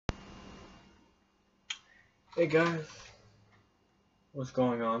Hey guys, what's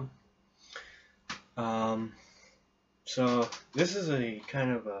going on? Um, so this is a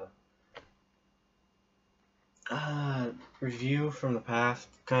kind of a review from the past,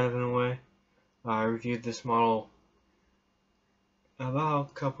 kind of in a way. I reviewed this model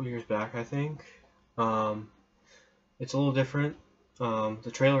about a couple years back, I think. Um, it's a little different.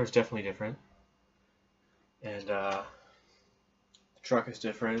 The trailer is definitely different, and the truck is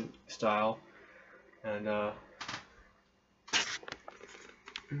different style, and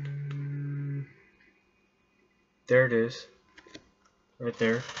there it is, right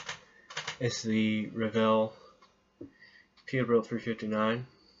there. It's the Revell Peterbilt 359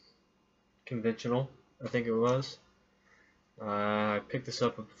 conventional, I think it was. I picked this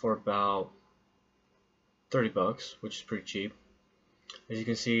up for about 30 bucks, which is pretty cheap. As you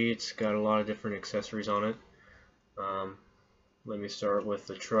can see, it's got a lot of different accessories on it. Let me start with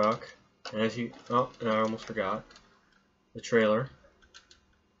the truck. And and I almost forgot the trailer,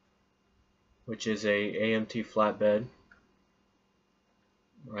 which is a AMT flatbed.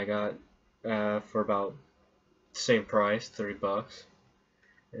 I got for about the same price, 30 bucks.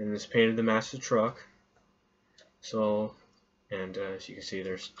 And it's painted to match the truck. So, and as you can see,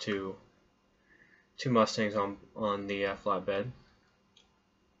 there's two Mustangs on the flatbed.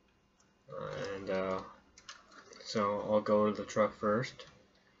 And so I'll go to the truck first.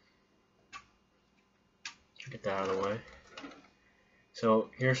 Get that out of the way. So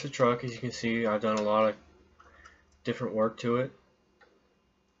here's the truck. As you can see, I've done a lot of different work to it.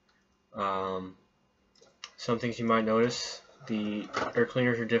 Some things you might notice: the air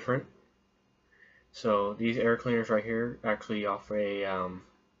cleaners are different. So these air cleaners right here actually offer a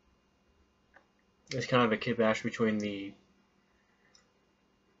it's kind of a kickback between the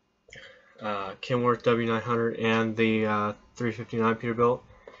Kenworth W900 and the 359 Peterbilt.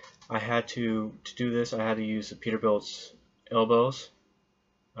 I had to do this. I had to use the Peterbilt's elbows,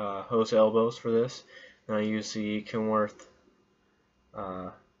 hose elbows for this, and I used the Kenworth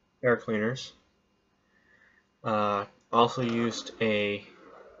air cleaners. Also used a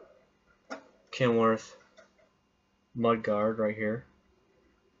Kenworth mud guard right here.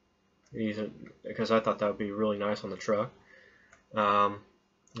 Use it because I thought that would be really nice on the truck. And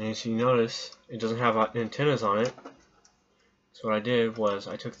as you notice, it doesn't have antennas on it. So what I did was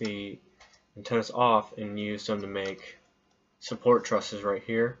I took the antennas off and used them to make support trusses right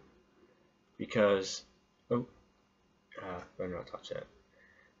here, because better not touch that,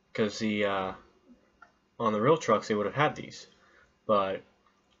 because the on the real trucks they would have had these, but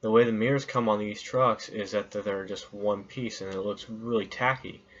the way the mirrors come on these trucks is that they're just one piece and it looks really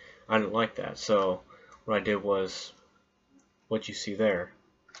tacky. I didn't like that, so what I did was what you see there.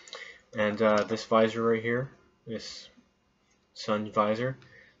 And this visor right here, this sun visor,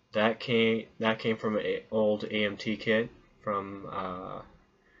 that came from an old AMT kit from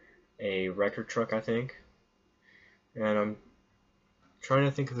a record truck, I think. And I'm trying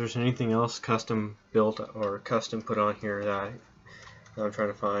to think if there's anything else custom built or custom put on here that I'm trying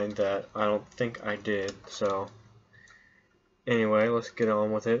to find that I don't think I did. So anyway, let's get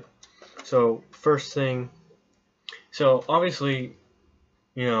on with it. So first thing, so obviously,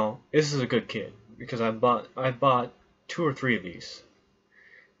 you know, this is a good kit because I bought 2 or 3 of these,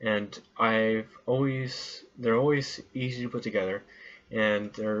 and they're always easy to put together,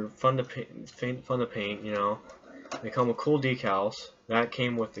 and they're fun to paint. You know, they come with cool decals. That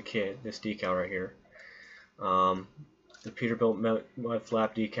came with the kit. This decal right here, the Peterbilt mud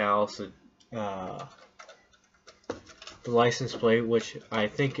flap decals, the license plate, which I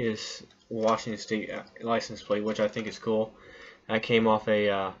think is Washington State license plate, which I think is cool. That came off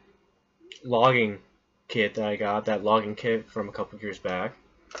a logging kit that I got, that logging kit from a couple of years back.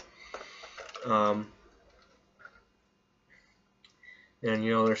 And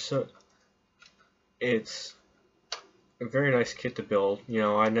you know, it's a very nice kit to build. You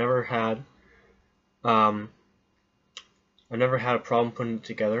know, I never had a problem putting it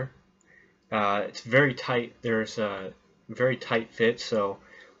together. It's very tight. There's a very tight fit, so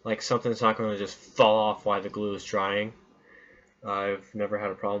like something's not going to just fall off while the glue is drying. I've never had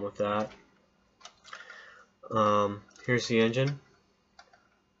a problem with that. Here's the engine.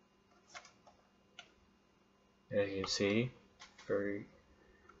 As you can see,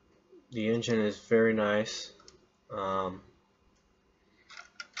 the engine is very nice. I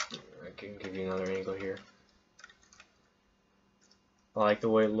can give you another angle here. I like the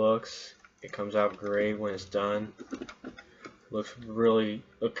way it looks. It comes out great when it's done. Looks really.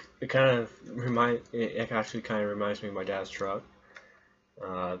 It actually kind of reminds me of my dad's truck.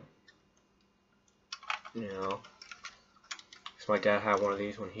 You know, because my dad had one of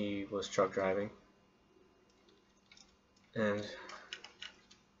these when he was truck driving. And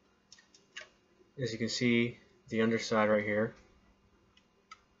as you can see, the underside right here,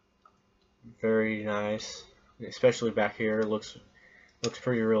 very nice, especially back here. Looks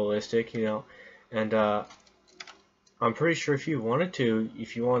pretty realistic, you know. And I'm pretty sure if you wanted to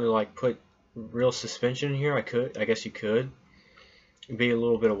like put real suspension in here, I guess you could. It'd be a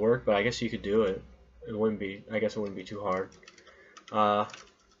little bit of work, but I guess you could do it. I guess it wouldn't be too hard.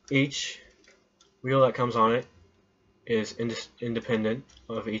 Each wheel that comes on it is independent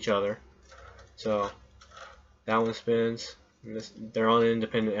of each other. So that one spins. And they're on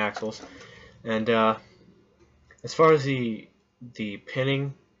independent axles. And as far as the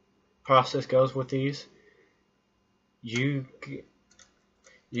pinning process goes with these, you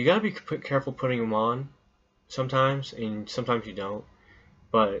gotta be careful putting them on sometimes, and sometimes you don't.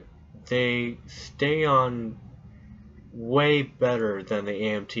 But they stay on way better than the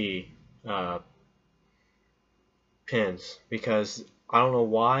AMT pins, because I don't know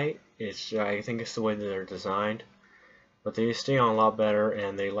why. I think it's the way that they're designed, but they stay on a lot better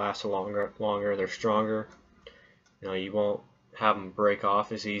and they last longer. They're stronger. You know, you won't have them break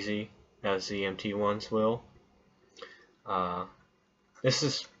off as easy as the AMT ones will. This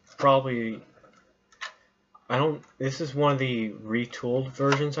is probably this is one of the retooled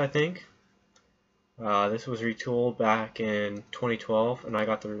versions, I think. This was retooled back in 2012, and I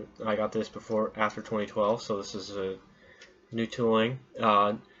got this after 2012, so this is a new tooling.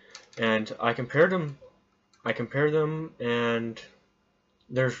 And I compared them, and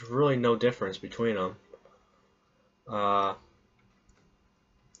there's really no difference between them.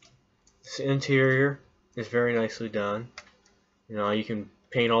 This interior is very nicely done. You know, you can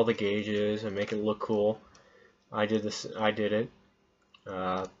paint all the gauges and make it look cool. I did it.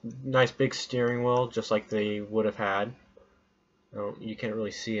 Nice big steering wheel, just like they would have had. You can't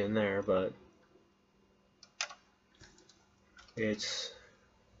really see in there, but it's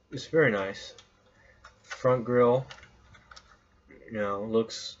very nice. Front grille, you know,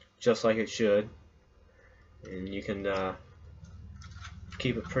 looks just like it should, and you can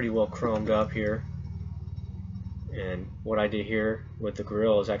keep it pretty well chromed up here. And what I did here with the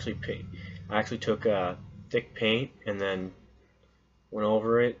grille is actually paint. I actually took thick paint and then went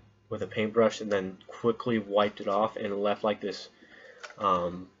over it with a paintbrush and then quickly wiped it off, and left like this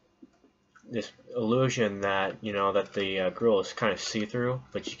this illusion that, you know, that the grille is kind of see-through,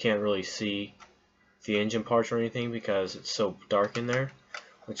 but you can't really see the engine parts or anything because it's so dark in there,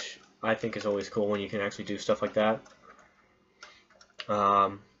 which I think is always cool when you can actually do stuff like that.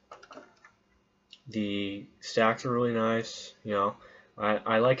 The stacks are really nice. You know,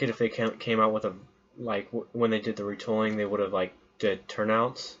 I like it if they came out with a, like when they did the retooling, they would have like did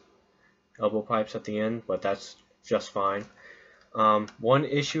turnouts, elbow pipes at the end, but that's just fine. One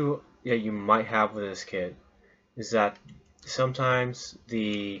issue that you might have with this kit is that sometimes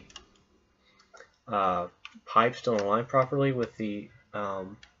the pipes don't align properly with the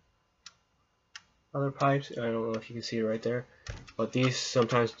other pipes. I don't know if you can see it right there, but these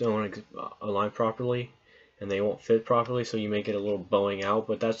sometimes don't align properly and they won't fit properly, so you may get a little bowing out,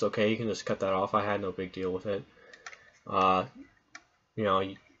 but that's okay. You can just cut that off. I had no big deal with it. You know,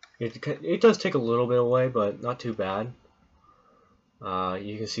 it does take a little bit away, but not too bad.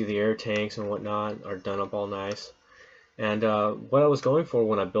 You can see the air tanks and whatnot are done up all nice. And what I was going for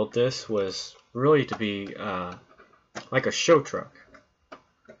when I built this was really to be like a show truck.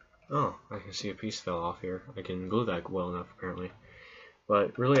 Oh, I can see a piece fell off here. I can glue that well enough apparently.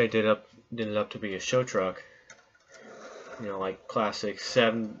 But really I did it up to be a show truck. You know, like classic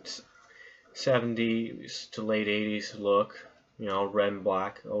 70s to late 80s look. You know, red and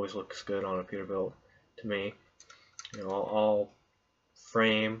black always looks good on a Peterbilt to me. You know, all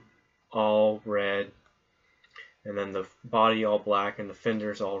frame, all red, and then the body all black and the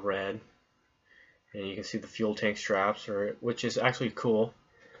fenders all red. And you can see the fuel tank straps, which is actually cool.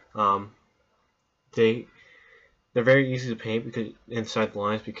 They're very easy to paint because inside the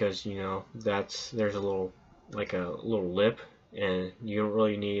lines, because you know there's a little lip, and you don't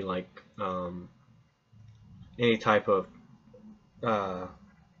really need like any type of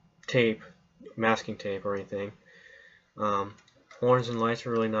tape, masking tape or anything. Horns and lights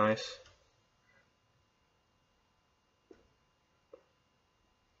are really nice.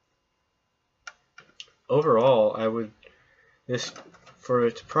 Overall, for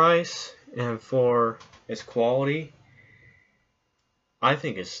its price and for its quality, I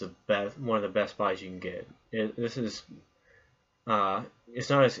think it's one of the best buys you can get. This is it's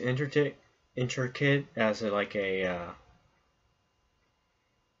not as intricate as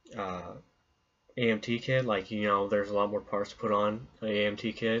AMT kit. Like, you know, there's a lot more parts to put on an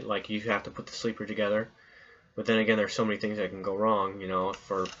AMT kit. Like, you have to put the sleeper together. But then again, there's so many things that can go wrong, you know,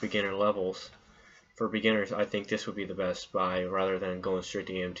 for beginner levels. For beginners, I think this would be the best buy rather than going straight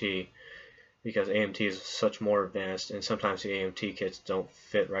to AMT, because AMT is such more advanced, and sometimes the AMT kits don't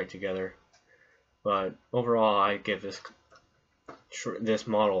fit right together. But overall, I give this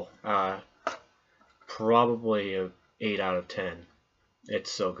model probably a 8 out of 10.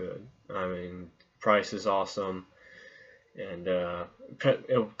 It's so good. I mean, price is awesome, and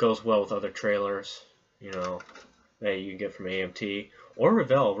it goes well with other trailers, you know, that you can get from AMT or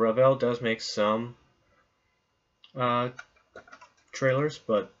Revell. Revell does make some trailers,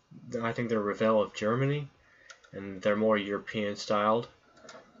 but I think they're Revell of Germany, and they're more European styled.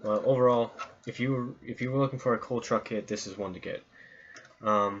 But overall, if you were looking for a cool truck kit, this is one to get.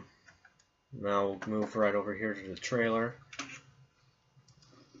 Now we'll move right over here to the trailer.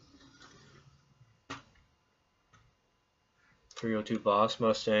 .302 Boss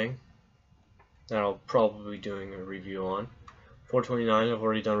Mustang that I'll probably be doing a review on. 429, I've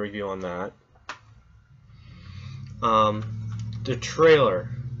already done a review on that. The trailer,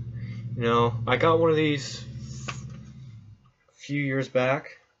 you know, I got one of these a few years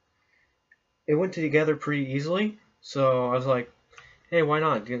back. It went together pretty easily, so I was like, hey, why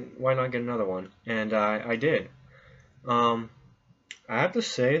not get another one? And I did. I have to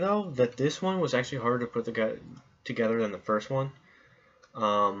say though that this one was actually harder to put together than the first one.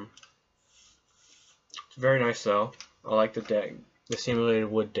 It's very nice though. I like the deck, the simulated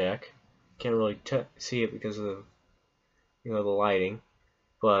wood deck. Can't really see it because of the, you know, the lighting.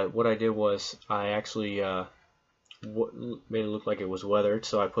 But what I did was I actually made it look like it was weathered,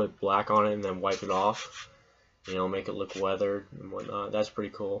 so I put black on it and then wipe it off. You know, make it look weathered and whatnot. That's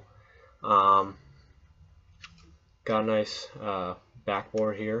pretty cool. Got a nice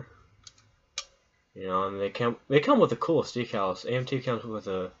backboard here. You know, and they come with the coolest decals. AMT comes with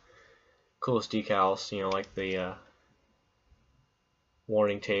the coolest decals. You know, like the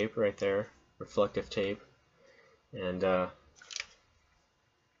warning tape right there, reflective tape, and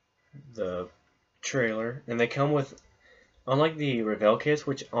the trailer. And they come with, unlike the Revell kits,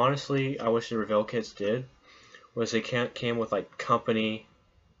 which honestly I wish the Revell kits did, was they came with like company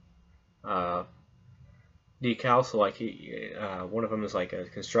decals. So like one of them is like a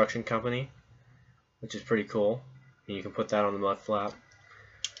construction company, which is pretty cool. And you can put that on the mud flap,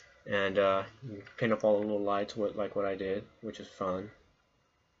 and you can pin up all the little lights like what I did, which is fun.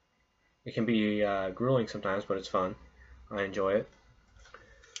 It can be grueling sometimes, but it's fun. I enjoy it.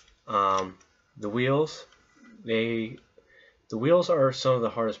 The wheels, the wheels are some of the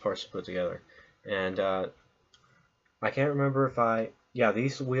hardest parts to put together, and I can't remember if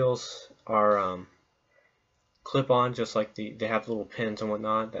these wheels are clip-on, just like they have little pins and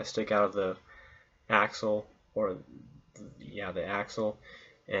whatnot that stick out of the axle, or the axle,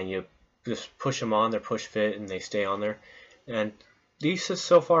 and you just push them on. They're push fit and they stay on there, and these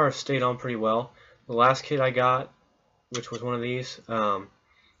so far have stayed on pretty well. The last kit I got, which was one of these,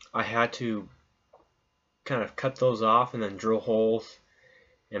 I had to kind of cut those off and then drill holes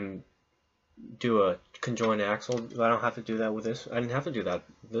and do a conjoined axle. I don't have to do that with this. I didn't have to do that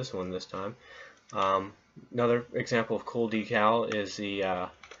with this one this time. Another example of cool decal is the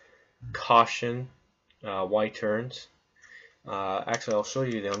caution white turns. Actually, I'll show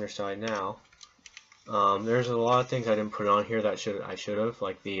you the underside now. There's a lot of things I didn't put on here that I should have,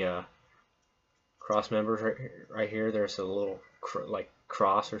 like the cross members right here. There's a little like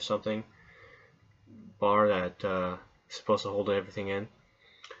cross or something bar that is supposed to hold everything in.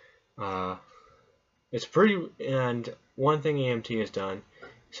 It's pretty, and one thing AMT has done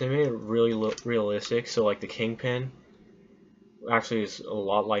is they made it really realistic. So like the kingpin actually is a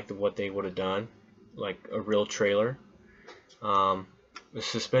lot like what they would have done, like a real trailer. The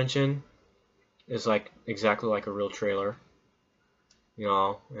suspension is like exactly like a real trailer, you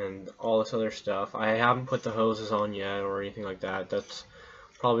know, and all this other stuff. I haven't put the hoses on yet or anything like that. That's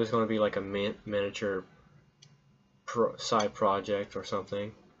probably going to be like a miniature side project or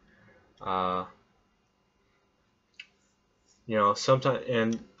something. You know, sometimes,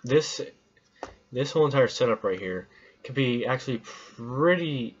 and this whole entire setup right here can be actually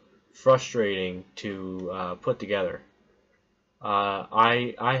pretty frustrating to put together.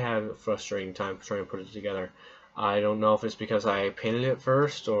 I had a frustrating time trying to put it together. I don't know if it's because I painted it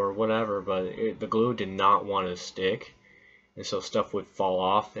first or whatever, but the glue did not want to stick, and so stuff would fall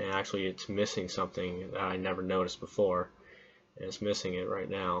off, and actually it's missing something that I never noticed before, and it's missing it right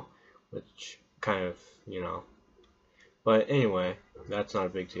now, which kind of, you know. But anyway, that's not a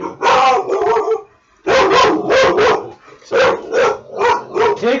big deal.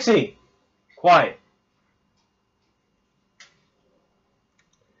 So, Dixie, quiet.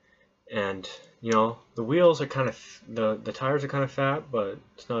 And you know, the wheels are kind of the tires are kind of fat, but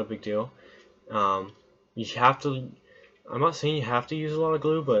it's not a big deal. You have to. I'm not saying you have to use a lot of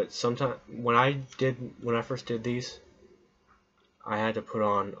glue, but sometimes when I first did these, I had to put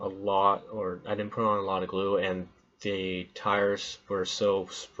on a lot, or I didn't put on a lot of glue, and the tires were so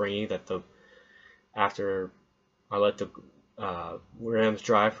springy that after I let the rims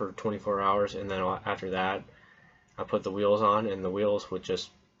dry for 24 hours, and then after that I put the wheels on, and the wheels would just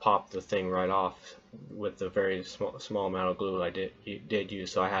pop the thing right off with the very small amount of glue I did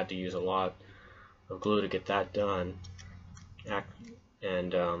use. So I had to use a lot of glue to get that done,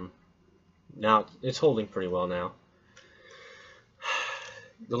 and now it's holding pretty well now.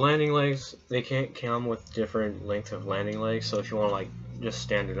 The landing legs, they can't come with different length of landing legs, so if you want to like just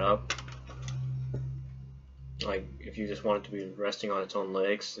stand it up, like if you just want it to be resting on its own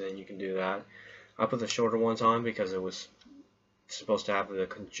legs, then you can do that. I put the shorter ones on because it was supposed to have the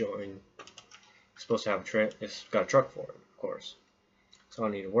conjoined, supposed to have it's got a truck for it, of course, so I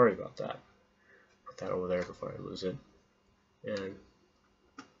don't need to worry about that. Put that over there before I lose it. And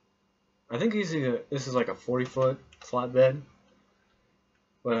I think this is like a 40-foot flatbed,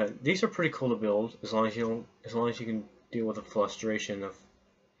 but these are pretty cool to build as long as you can deal with the frustration of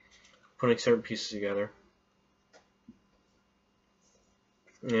putting certain pieces together.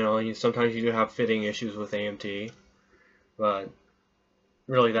 You know, sometimes you do have fitting issues with AMT, but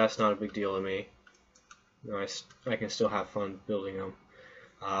really that's not a big deal to me. You know, I can still have fun building them.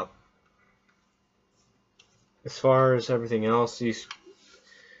 As far as everything else, these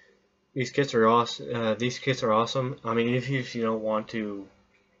kits are awesome. These kits are awesome. I mean, if you don't want to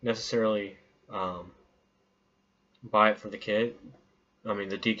necessarily buy it for the kit, I mean,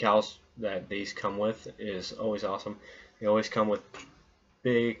 the decals that these come with is always awesome. They always come with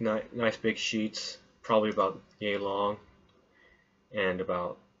big, nice big sheets, probably about yay long and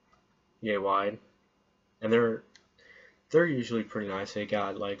about yay wide, and they're usually pretty nice. They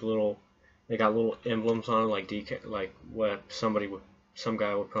got little emblems on it, like what some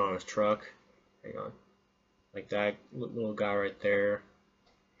guy would put on his truck. Hang on, like that little guy right there.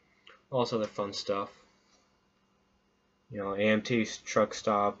 Also, the fun stuff. You know, AMT's truck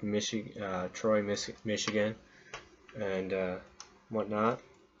stop, Troy, Michigan, and whatnot.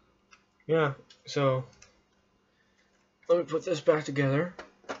 Yeah, so let me put this back together.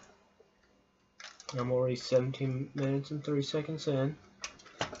 I'm already 17 minutes and 30 seconds in.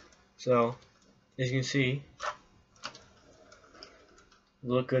 So, as you can see, they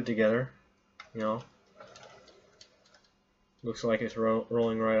look good together. You know, looks like it's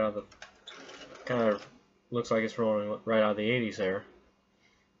rolling right out of the, kind of looks like it's rolling right out of the 80s there.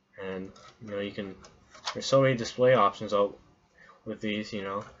 And you know, there's so many display options out with these. You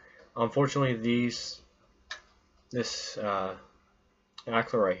know, unfortunately this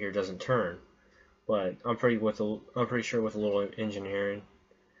axle right here doesn't turn, but I'm pretty sure with a little engineering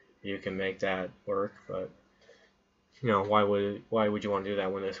you can make that work. But you know, why would you want to do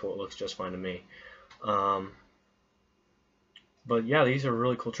that when this looks just fine to me? But yeah, these are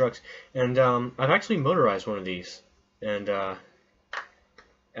really cool trucks, and I've actually motorized one of these, and that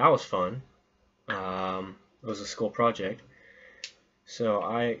was fun. It was a school project,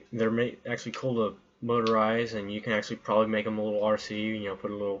 so they're actually cool to motorize, and you can actually probably make them a little RC. You know,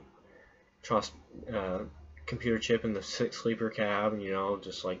 put a little computer chip in the sleeper cab, and you know,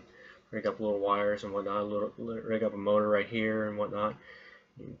 just like rig up little wires and whatnot, rig up a motor right here and whatnot,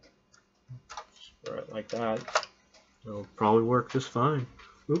 right like that. It'll probably work just fine.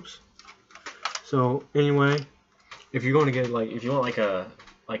 Oops. So anyway, if you're going to get if you want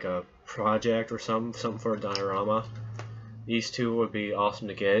like a project or something for a diorama, these two would be awesome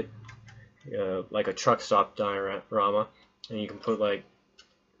to get. Like a truck stop diorama, and you can put like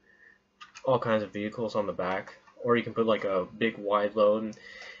all kinds of vehicles on the back, or you can put like a big wide load,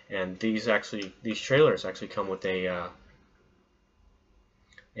 and these trailers actually come with a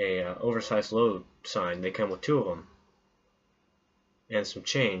oversized load sign. They come with two of them and some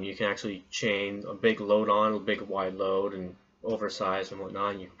chain. You can actually chain a big load on, a big wide load, and oversized and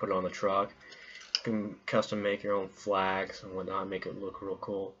whatnot, and you can put it on the truck. You can custom make your own flags and whatnot, make it look real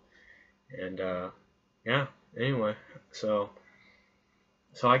cool. And yeah, anyway, so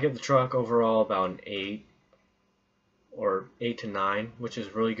I give the truck overall about an 8 or 8 to 9, which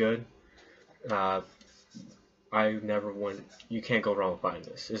is really good. You can't go wrong with buying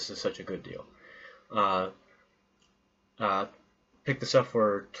this. This is such a good deal. Picked this up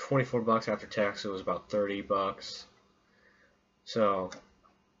for 24 bucks after tax. It was about 30 bucks. So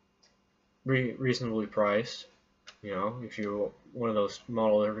reasonably priced. You know, if you're one of those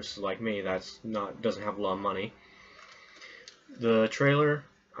model services like me that's doesn't have a lot of money. The trailer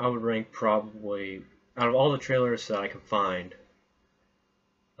I would rank probably, out of all the trailers that I can find,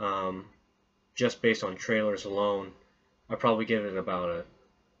 just based on trailers alone, I'd probably give it about a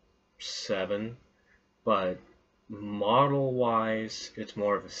 7, but model-wise, it's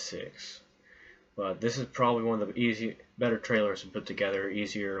more of a 6. But this is probably one of the better trailers to put together,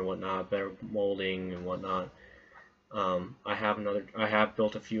 easier and whatnot, better molding and whatnot. I have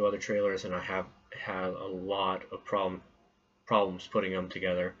built a few other trailers, and I have had a lot of problems putting them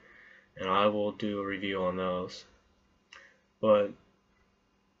together, and I will do a review on those. But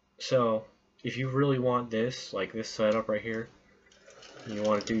so if you really want this, like this setup right here, and you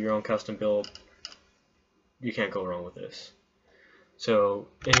want to do your own custom build, you can't go wrong with this. So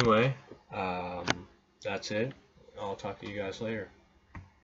anyway, that's it. I'll talk to you guys later.